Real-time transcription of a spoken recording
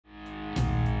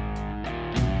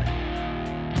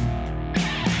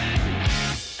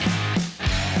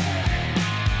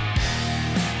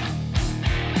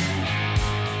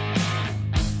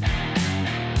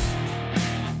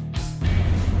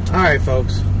Alright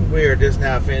folks, we are just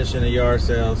now finishing the yard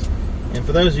sales. And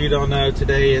for those of you who don't know,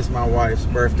 today is my wife's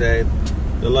birthday.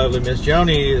 The lovely Miss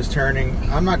Joni is turning,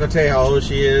 I'm not going to tell you how old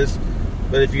she is,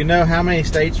 but if you know how many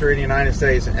states are in the United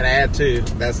States and add 2,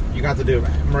 that's, you got to do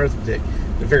arithmetic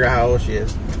to figure out how old she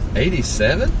is.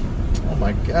 87? Oh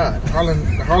my God.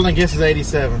 Harlan guesses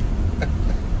 87.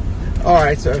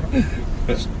 Alright, so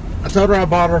I told her I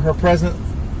bought her present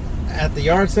at the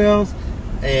yard sales,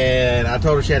 and I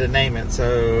told her she had to name it.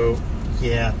 So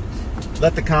yeah,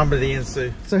 let the comedy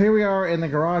ensue. So here we are in the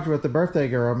garage with the birthday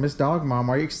girl, Miss Dog Mom.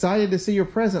 Are you excited to see your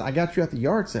present I got you at the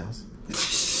yard sales?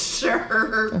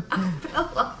 Sure. I feel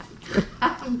like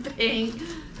I'm being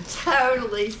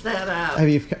totally set up. Have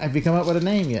you come up with a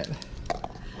name yet?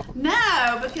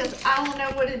 No, because I don't know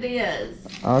what it is.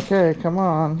 Okay, come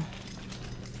on.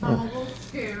 I'm a little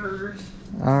scared.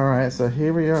 All right, so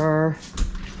here we are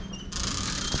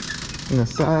in the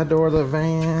side door of the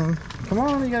van. Come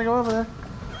on, you gotta go over there.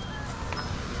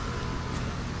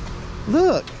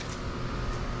 Look,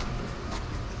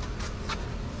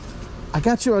 I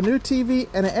got you a new TV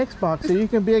and an Xbox so you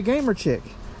can be a gamer chick.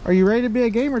 Are you ready to be a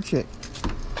gamer chick?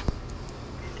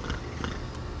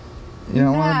 You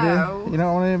don't want to be? You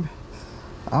don't want to?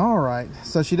 All right.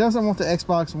 So she doesn't want the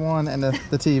Xbox One and the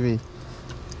TV.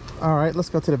 All right, let's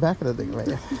go to the back of the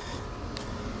van.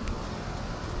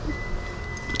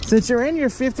 Since you're in your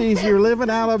 50s, you live in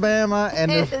Alabama, and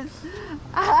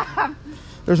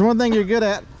there's one thing you're good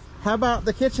at. How about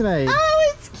the KitchenAid?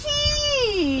 Oh, it's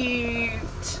cute.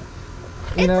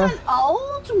 You know, it's an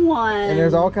old one. And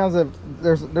there's all kinds of,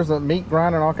 there's a meat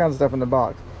grinder and all kinds of stuff in the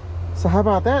box. So how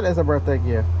about that as a birthday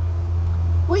gift?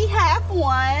 We have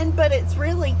one, but it's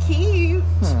really cute.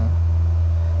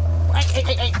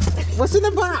 Hey. What's in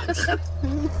the box?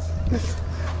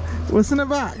 What's in the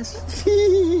box?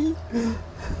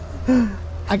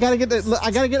 I gotta get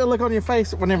the look on your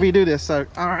face whenever you do this. So,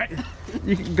 all right,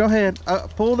 you can go ahead.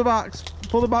 Pull the box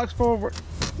forward.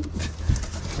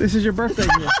 This is your birthday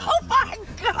gift. Oh my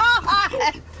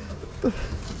God! No!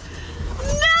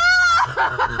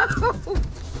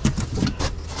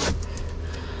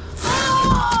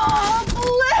 Oh,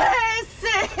 bless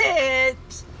it!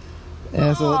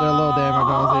 Yeah, so they're a little damage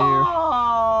on here.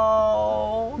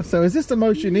 Oh. So is this the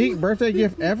most unique birthday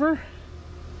gift ever?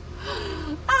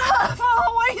 I've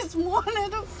always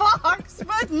wanted a fox,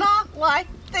 but not like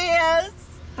this.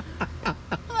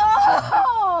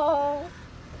 Oh,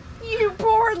 you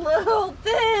poor little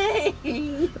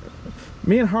thing.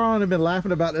 Me and Harlan have been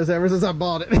laughing about this ever since I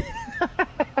bought it.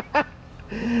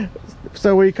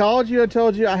 So we called you and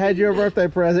told you I had your birthday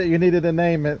present. You needed to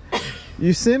name it.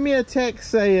 You send me a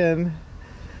text saying,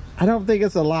 I don't think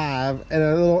it's alive, and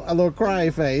a little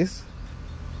cry face.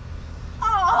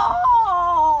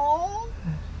 Oh.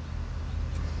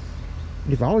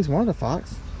 You've always wanted a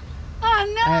fox. I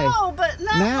know, hey, but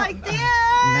not like this.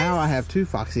 Now I have 2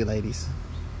 foxy ladies.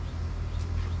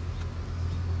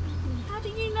 How do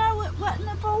you know it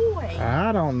wasn't a boy?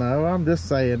 I don't know. I'm just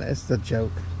saying it's a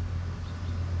joke.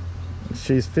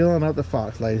 She's filling up the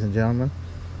fox, ladies and gentlemen.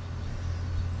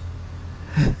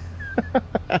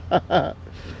 I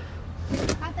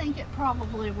think it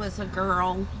probably was a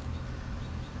girl.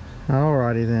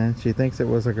 Alrighty then. She thinks it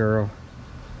was a girl.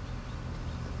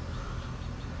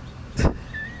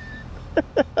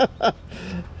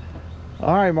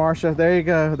 Alright, Marsha, there you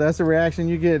go. That's the reaction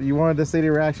you get. You wanted to see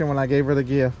the reaction when I gave her the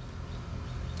gift.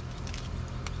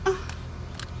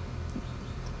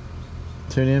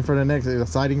 Tune in for the next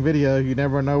exciting video. You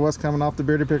never know what's coming off the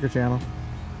Bearded Picker channel.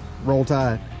 Roll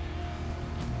Tide.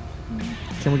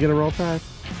 Can we get a Roll Tide?